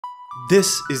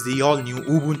This is the all-new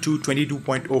Ubuntu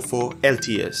 22.04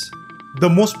 LTS. The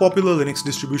most popular Linux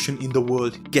distribution in the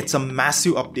world gets a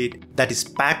massive update that is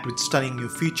packed with stunning new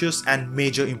features and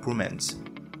major improvements.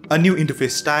 A new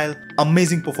interface style,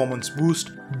 amazing performance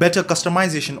boost, better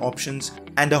customization options,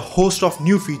 and a host of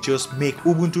new features make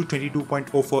Ubuntu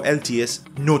 22.04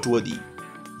 LTS noteworthy.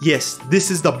 Yes,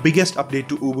 this is the biggest update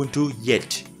to Ubuntu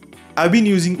yet. I've been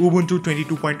using Ubuntu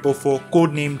 22.04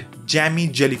 codenamed Jammy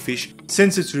Jellyfish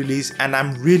since its release, and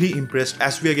I'm really impressed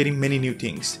as we are getting many new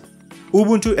things.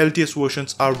 Ubuntu LTS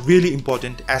versions are really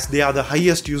important as they are the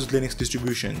highest used Linux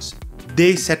distributions.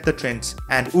 They set the trends,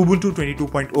 and Ubuntu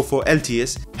 22.04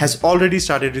 LTS has already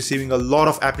started receiving a lot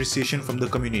of appreciation from the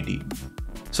community.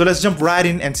 So let's jump right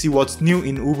in and see what's new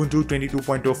in Ubuntu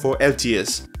 22.04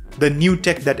 LTS. The new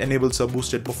tech that enables a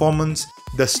boosted performance,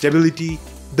 the stability,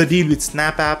 the deal with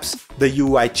snap apps, the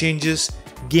UI changes,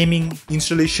 gaming,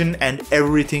 installation, and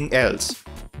everything else.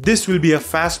 This will be a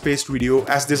fast-paced video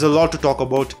as there's a lot to talk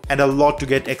about and a lot to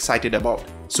get excited about,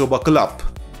 so buckle up.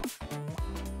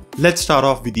 Let's start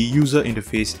off with the user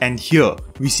interface, and here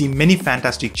we see many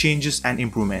fantastic changes and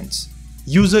improvements.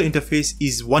 User interface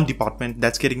is one department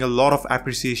that's getting a lot of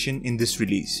appreciation in this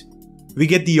release. We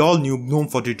get the all-new Gnome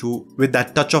 42 with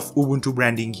that touch of Ubuntu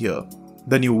branding here.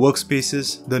 The new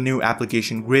workspaces, the new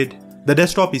application grid, the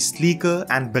desktop is sleeker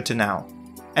and better now.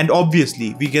 And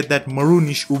obviously we get that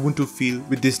maroonish Ubuntu feel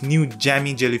with this new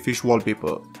Jammy Jellyfish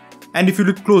wallpaper. And if you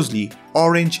look closely,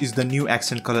 orange is the new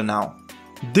accent color now.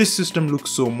 This system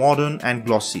looks so modern and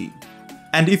glossy.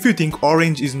 And if you think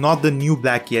orange is not the new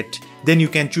black yet, then you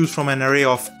can choose from an array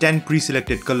of 10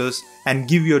 pre-selected colors and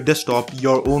give your desktop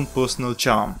your own personal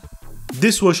charm.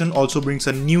 This version also brings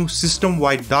a new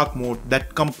system-wide dark mode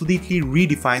that completely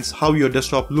redefines how your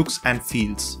desktop looks and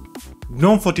feels.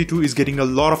 Gnome 42 is getting a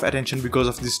lot of attention because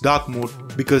of this dark mode,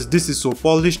 because this is so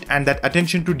polished and that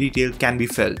attention to detail can be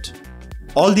felt.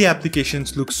 All the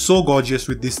applications look so gorgeous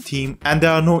with this theme, and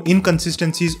there are no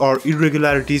inconsistencies or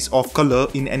irregularities of color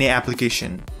in any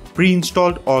application,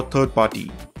 pre-installed or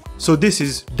third-party. So this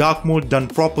is dark mode done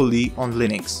properly on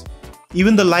Linux.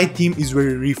 Even the light theme is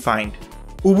very refined.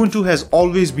 Ubuntu has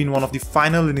always been one of the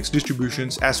finer Linux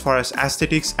distributions as far as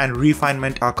aesthetics and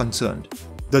refinement are concerned.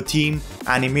 The theme,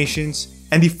 animations,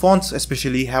 and the fonts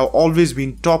especially have always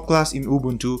been top class in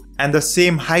Ubuntu, and the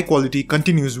same high quality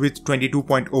continues with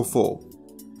 22.04.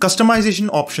 Customization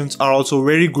options are also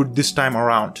very good this time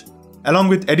around. Along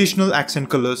with additional accent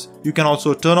colors, you can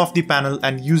also turn off the panel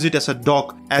and use it as a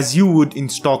dock as you would in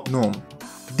stock Gnome.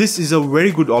 This is a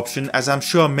very good option as I'm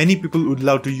sure many people would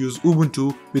love to use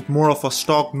Ubuntu with more of a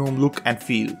stock Gnome look and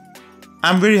feel.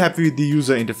 I'm very happy with the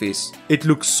user interface. It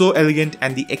looks so elegant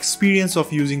and the experience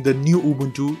of using the new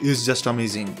Ubuntu is just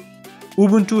amazing.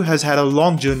 Ubuntu has had a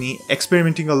long journey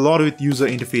experimenting a lot with user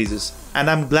interfaces, and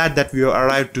I'm glad that we have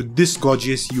arrived to this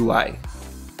gorgeous UI.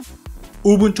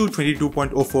 Ubuntu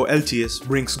 22.04 LTS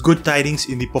brings good tidings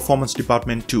in the performance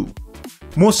department too.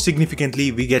 Most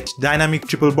significantly, we get dynamic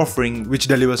triple buffering, which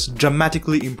delivers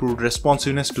dramatically improved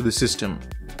responsiveness to the system.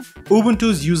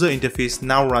 Ubuntu's user interface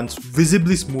now runs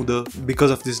visibly smoother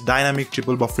because of this dynamic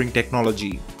triple buffering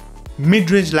technology.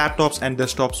 Mid-range laptops and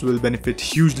desktops will benefit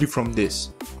hugely from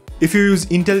this. If you use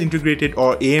Intel integrated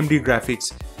or AMD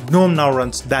graphics, Gnome now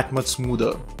runs that much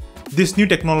smoother. This new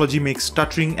technology makes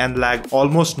stuttering and lag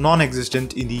almost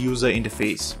non-existent in the user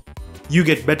interface. You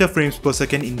get better frames per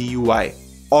second in the UI,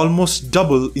 almost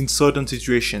double in certain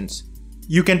situations.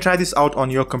 You can try this out on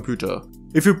your computer.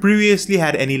 If you previously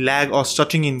had any lag or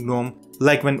stuttering in Gnome,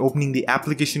 like when opening the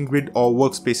application grid or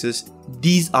workspaces,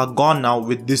 these are gone now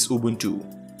with this Ubuntu.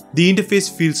 The interface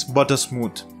feels butter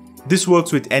smooth. This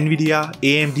works with NVIDIA,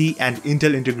 AMD, and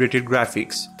Intel integrated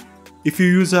graphics. If you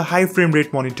use a high frame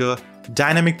rate monitor,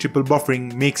 dynamic triple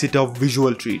buffering makes it a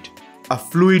visual treat. A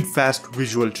fluid fast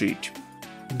visual treat.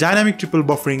 Dynamic triple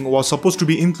buffering was supposed to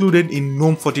be included in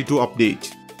Gnome 42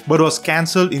 update, but was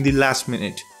cancelled in the last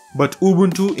minute. But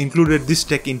Ubuntu included this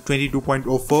tech in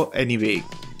 22.04 anyway.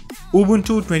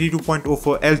 Ubuntu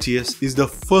 22.04 LTS is the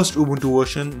first Ubuntu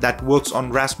version that works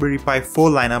on Raspberry Pi 4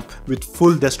 lineup with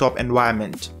full desktop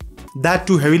environment. That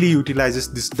too heavily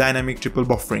utilizes this dynamic triple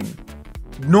buffering.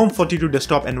 Gnome 42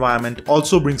 desktop environment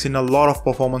also brings in a lot of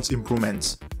performance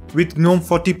improvements. With Gnome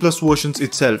 40 plus versions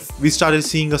itself, we started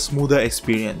seeing a smoother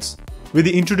experience. With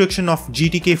the introduction of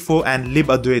GTK4 and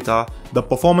libadwaita, the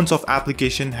performance of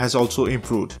application has also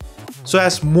improved. So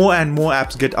as more and more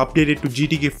apps get updated to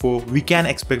GTK4, we can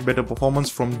expect better performance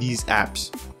from these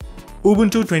apps.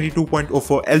 Ubuntu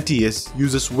 22.04 LTS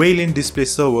uses Wayland Display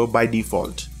Server by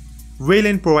default.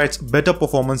 Wayland provides better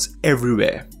performance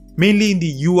everywhere. Mainly in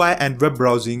the UI and web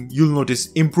browsing, you'll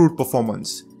notice improved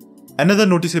performance. Another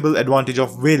noticeable advantage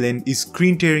of Wayland is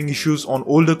screen tearing issues on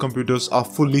older computers are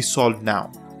fully solved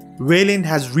now. Wayland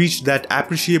has reached that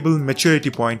appreciable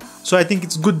maturity point, so I think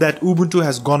it's good that Ubuntu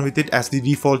has gone with it as the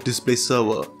default display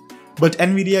server. But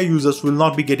Nvidia users will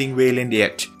not be getting Wayland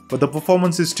yet, but the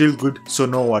performance is still good, so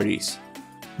no worries.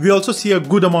 We also see a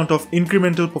good amount of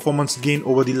incremental performance gain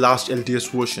over the last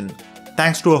LTS version.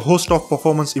 Thanks to a host of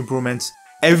performance improvements,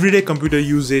 everyday computer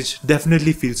usage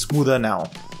definitely feels smoother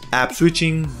now. App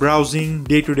switching, browsing,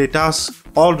 day-to-day tasks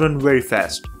all run very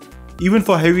fast. Even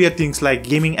for heavier things like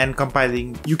gaming and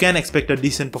compiling, you can expect a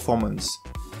decent performance.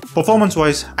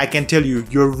 Performance-wise, I can tell you,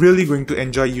 you're really going to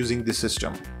enjoy using this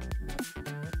system.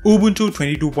 Ubuntu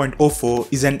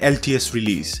 22.04 is an LTS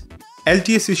release.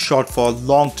 LTS is short for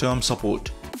long-term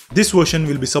support. This version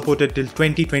will be supported till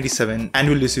 2027 and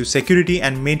will receive security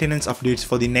and maintenance updates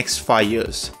for the next 5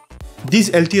 years.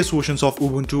 These LTS versions of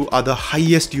Ubuntu are the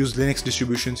highest used Linux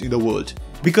distributions in the world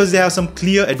because they have some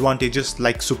clear advantages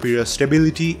like superior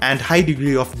stability and high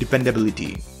degree of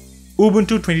dependability.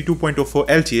 Ubuntu 22.04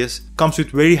 LTS comes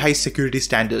with very high security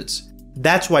standards.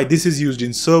 That's why this is used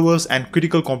in servers and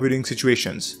critical computing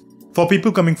situations. For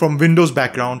people coming from Windows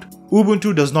background,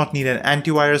 Ubuntu does not need an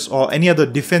antivirus or any other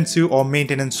defensive or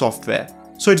maintenance software,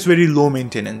 so it's very low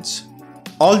maintenance.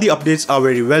 All the updates are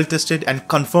very well tested and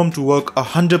confirmed to work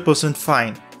 100%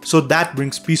 fine, so that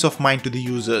brings peace of mind to the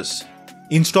users.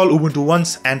 Install Ubuntu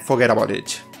once and forget about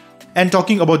it. And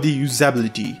talking about the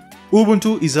usability,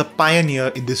 Ubuntu is a pioneer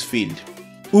in this field.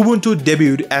 Ubuntu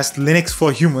debuted as Linux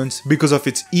for humans because of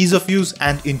its ease of use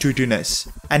and intuitiveness,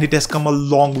 and it has come a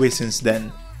long way since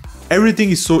then.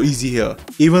 Everything is so easy here,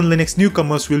 even Linux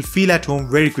newcomers will feel at home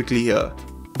very quickly here.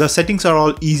 The settings are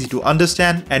all easy to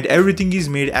understand and everything is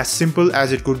made as simple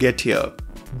as it could get here.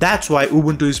 That's why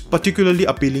Ubuntu is particularly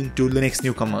appealing to Linux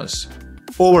newcomers.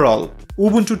 Overall,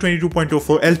 Ubuntu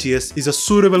 22.04 LTS is a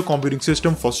suitable computing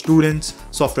system for students,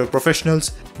 software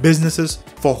professionals, businesses,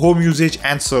 for home usage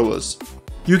and servers.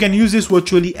 You can use this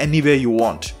virtually anywhere you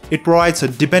want. It provides a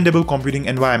dependable computing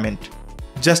environment.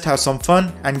 Just have some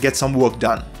fun and get some work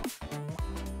done.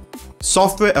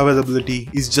 Software availability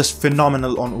is just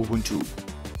phenomenal on Ubuntu.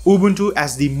 Ubuntu,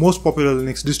 as the most popular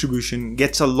Linux distribution,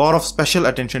 gets a lot of special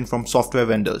attention from software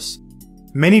vendors.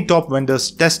 Many top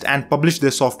vendors test and publish their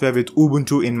software with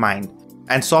Ubuntu in mind,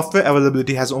 and software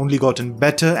availability has only gotten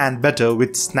better and better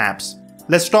with snaps.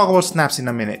 Let's talk about snaps in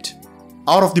a minute.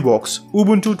 Out of the box,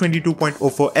 Ubuntu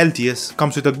 22.04 LTS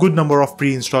comes with a good number of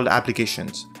pre-installed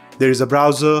applications. There is a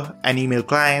browser, an email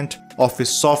client, Office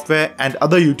software, and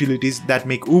other utilities that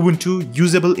make Ubuntu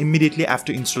usable immediately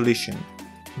after installation.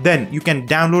 Then you can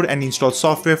download and install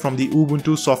software from the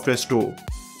Ubuntu software store.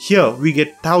 Here we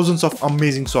get thousands of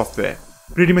amazing software.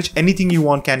 Pretty much anything you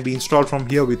want can be installed from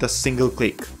here with a single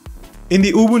click. In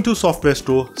the Ubuntu software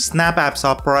store, Snap apps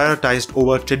are prioritized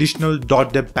over traditional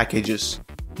 .deb packages.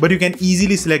 But you can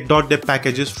easily select .deb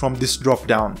packages from this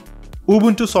drop-down.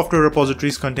 Ubuntu software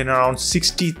repositories contain around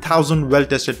 60,000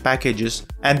 well-tested packages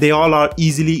and they all are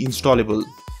easily installable.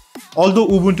 Although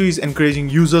Ubuntu is encouraging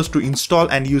users to install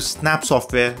and use Snap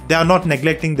software, they are not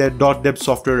neglecting their .deb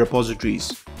software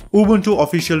repositories. Ubuntu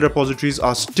official repositories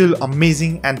are still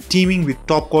amazing and teeming with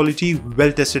top quality,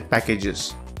 well-tested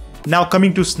packages. Now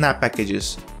coming to Snap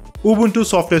packages. Ubuntu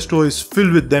software store is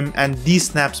filled with them and these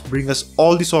snaps bring us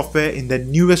all the software in their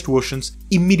newest versions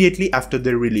immediately after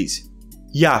their release.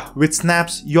 Yeah, with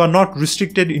snaps, you are not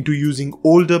restricted into using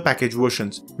older package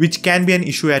versions, which can be an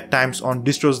issue at times on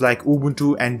distros like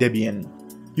Ubuntu and Debian.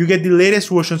 You get the latest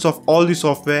versions of all the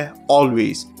software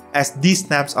always, as these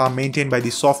snaps are maintained by the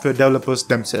software developers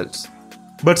themselves.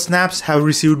 But snaps have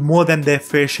received more than their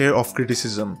fair share of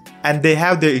criticism, and they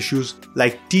have their issues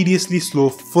like tediously slow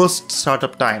first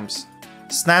startup times.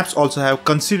 Snaps also have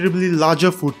considerably larger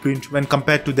footprint when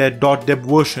compared to their .deb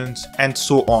versions and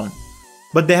so on.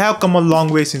 But they have come a long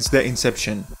way since their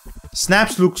inception.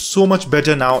 Snaps look so much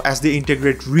better now as they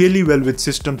integrate really well with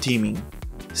system theming.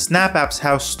 Snap apps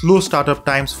have slow startup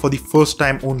times for the first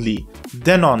time only,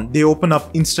 then on they open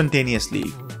up instantaneously.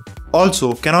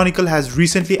 Also, Canonical has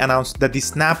recently announced that the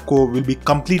Snap core will be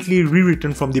completely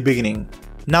rewritten from the beginning.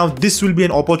 Now this will be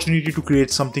an opportunity to create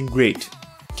something great,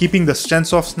 keeping the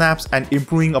strengths of snaps and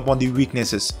improving upon the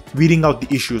weaknesses, weeding out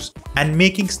the issues, and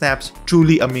making snaps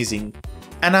truly amazing.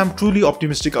 And I'm truly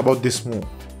optimistic about this move.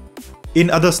 In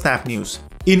other Snap news,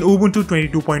 in Ubuntu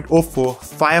 22.04,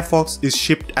 Firefox is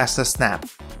shipped as a snap.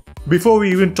 Before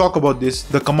we even talk about this,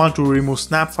 the command to remove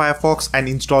Snap Firefox and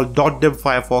install .deb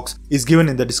Firefox is given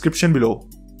in the description below.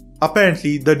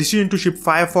 Apparently, the decision to ship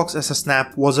Firefox as a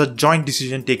snap was a joint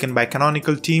decision taken by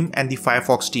Canonical team and the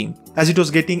Firefox team, as it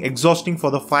was getting exhausting for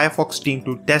the Firefox team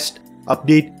to test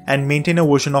update, and maintain a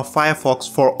version of Firefox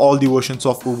for all the versions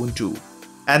of Ubuntu.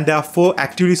 And there are 4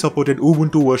 actively supported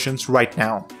Ubuntu versions right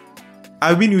now.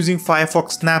 I've been using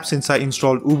Firefox Snap since I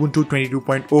installed Ubuntu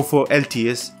 22.04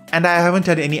 LTS, and I haven't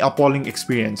had any appalling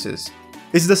experiences.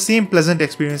 It's the same pleasant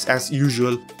experience as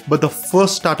usual, but the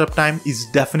first startup time is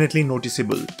definitely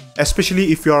noticeable,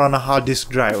 especially if you're on a hard disk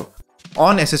drive.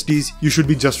 On SSDs, you should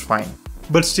be just fine.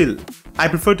 But still, I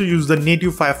prefer to use the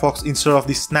native Firefox instead of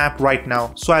the snap right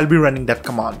now, so I'll be running that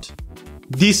command.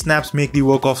 These snaps make the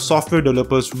work of software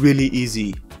developers really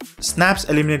easy. Snaps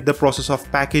eliminate the process of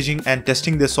packaging and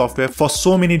testing their software for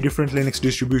so many different Linux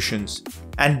distributions,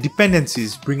 and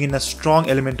dependencies bring in a strong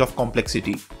element of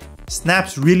complexity.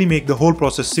 Snaps really make the whole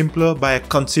process simpler by a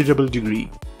considerable degree.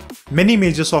 Many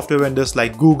major software vendors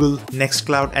like Google,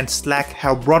 Nextcloud, and Slack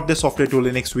have brought their software to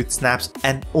Linux with snaps,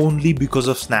 and only because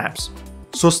of snaps.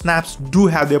 So snaps do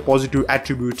have their positive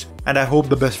attributes, and I hope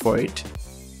the best for it.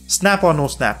 Snap or no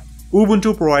snap,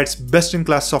 Ubuntu provides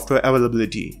best-in-class software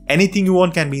availability. Anything you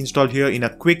want can be installed here in a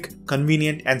quick,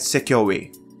 convenient, and secure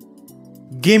way.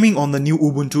 Gaming on the new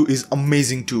Ubuntu is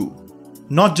amazing too.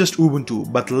 Not just Ubuntu,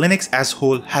 but Linux as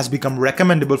whole has become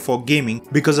recommendable for gaming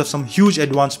because of some huge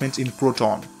advancements in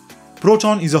Proton.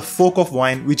 Proton is a fork of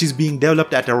Wine which is being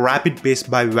developed at a rapid pace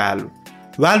by Valve.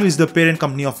 Valve is the parent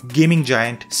company of gaming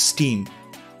giant Steam.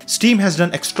 Steam has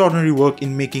done extraordinary work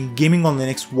in making gaming on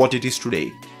Linux what it is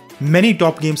today. Many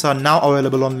top games are now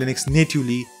available on Linux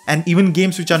natively, and even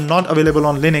games which are not available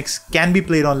on Linux can be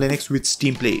played on Linux with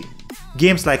Steam Play.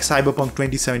 Games like Cyberpunk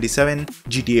 2077,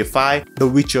 GTA 5, The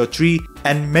Witcher 3,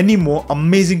 and many more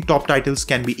amazing top titles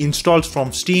can be installed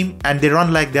from Steam, and they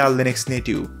run like they are Linux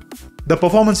native. The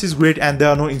performance is great and there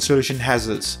are no installation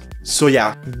hassles. So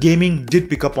yeah, gaming did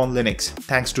pick up on Linux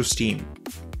thanks to Steam.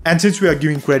 And since we are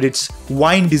giving credits,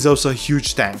 Wine deserves a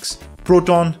huge thanks.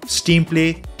 Proton, Steam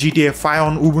Play, GTA 5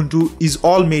 on Ubuntu is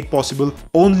all made possible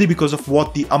only because of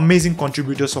what the amazing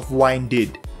contributors of Wine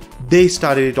did. They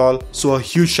started it all, so a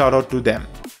huge shout out to them.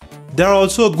 There are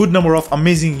also a good number of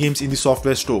amazing games in the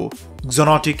software store.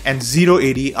 Xonotic and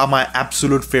 080 are my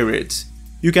absolute favorites.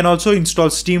 You can also install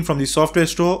Steam from the software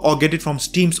store or get it from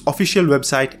Steam's official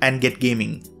website and get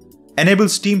gaming. Enable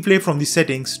Steam Play from the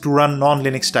settings to run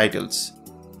non-Linux titles.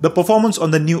 The performance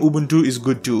on the new Ubuntu is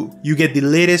good too. You get the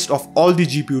latest of all the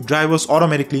GPU drivers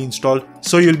automatically installed,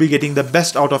 so you'll be getting the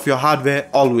best out of your hardware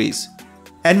always.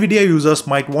 Nvidia users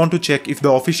might want to check if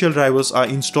the official drivers are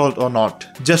installed or not,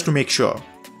 just to make sure.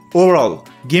 Overall,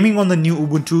 gaming on the new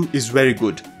Ubuntu is very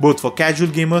good, both for casual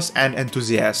gamers and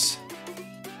enthusiasts.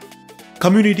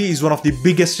 Community is one of the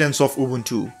biggest strengths of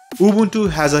Ubuntu. Ubuntu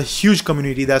has a huge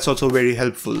community that's also very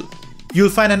helpful. You'll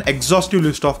find an exhaustive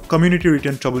list of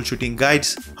community-written troubleshooting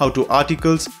guides, how-to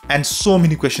articles, and so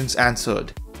many questions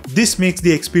answered. This makes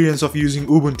the experience of using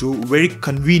Ubuntu very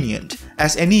convenient,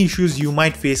 as any issues you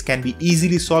might face can be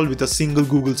easily solved with a single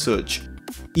Google search.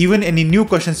 Even any new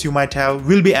questions you might have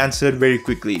will be answered very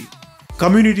quickly.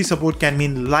 Community support can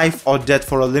mean life or death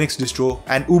for a Linux distro,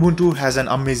 and Ubuntu has an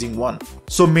amazing one.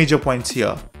 So major points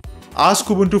here. Ask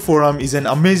Ubuntu forum is an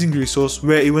amazing resource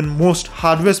where even most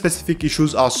hardware specific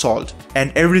issues are solved,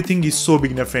 and everything is so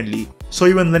beginner friendly, so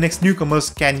even Linux newcomers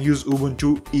can use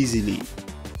Ubuntu easily.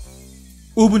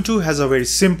 Ubuntu has a very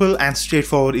simple and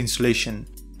straightforward installation.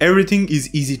 Everything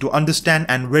is easy to understand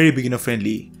and very beginner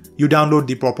friendly. You download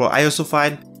the proper ISO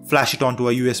file, flash it onto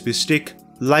a USB stick,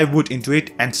 live boot into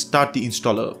it, and start the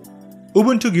installer.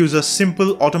 Ubuntu gives us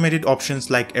simple automated options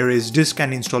like erase disk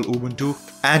and install Ubuntu,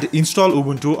 and install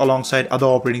Ubuntu alongside other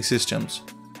operating systems.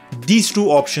 These two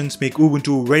options make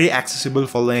Ubuntu very accessible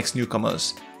for Linux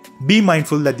newcomers. Be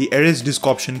mindful that the erase disk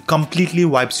option completely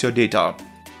wipes your data.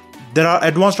 There are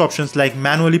advanced options like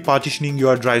manually partitioning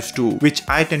your drives too, which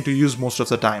I tend to use most of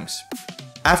the times.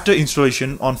 After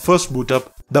installation on first boot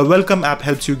up, the Welcome app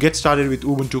helps you get started with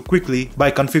Ubuntu quickly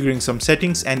by configuring some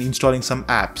settings and installing some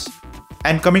apps.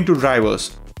 And coming to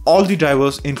drivers, all the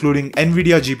drivers including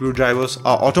Nvidia GPU drivers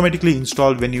are automatically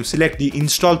installed when you select the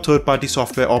Install Third-Party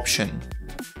Software option.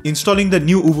 Installing the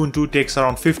new Ubuntu takes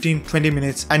around 15-20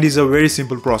 minutes and is a very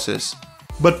simple process.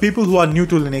 But people who are new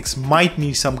to Linux might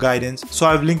need some guidance, so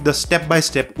I've linked the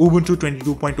step-by-step Ubuntu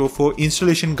 22.04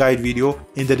 installation guide video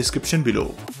in the description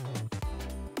below.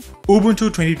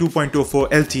 Ubuntu 22.04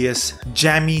 LTS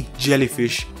Jammy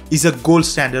Jellyfish is a gold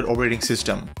standard operating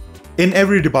system. In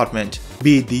every department,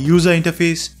 be it the user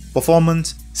interface,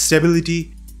 performance,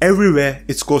 stability, everywhere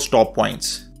it scores top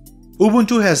points.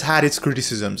 Ubuntu has had its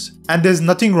criticisms, and there's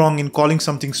nothing wrong in calling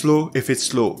something slow if it's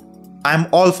slow. I'm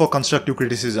all for constructive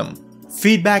criticism.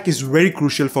 Feedback is very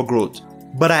crucial for growth,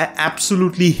 but I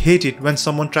absolutely hate it when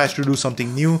someone tries to do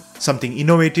something new, something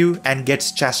innovative, and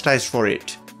gets chastised for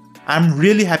it. I'm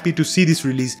really happy to see this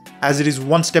release as it is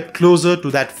one step closer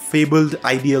to that fabled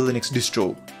ideal Linux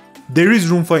distro. There is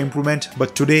room for improvement,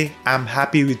 but today I'm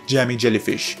happy with Jammy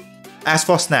Jellyfish. As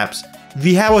for snaps,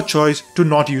 we have a choice to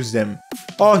not use them,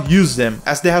 or use them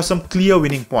as they have some clear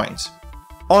winning points.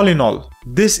 All in all,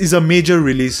 this is a major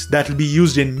release that will be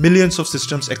used in millions of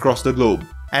systems across the globe,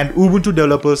 and Ubuntu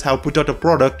developers have put out a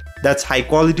product that's high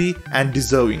quality and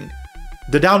deserving.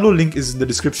 The download link is in the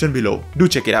description below, do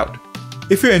check it out.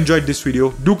 If you enjoyed this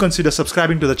video, do consider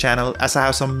subscribing to the channel as I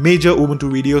have some major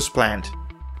Ubuntu videos planned.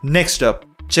 Next up,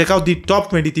 check out the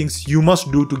top 20 things you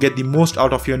must do to get the most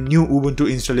out of your new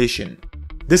Ubuntu installation.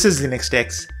 This is Linux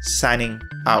Techs signing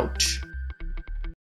out.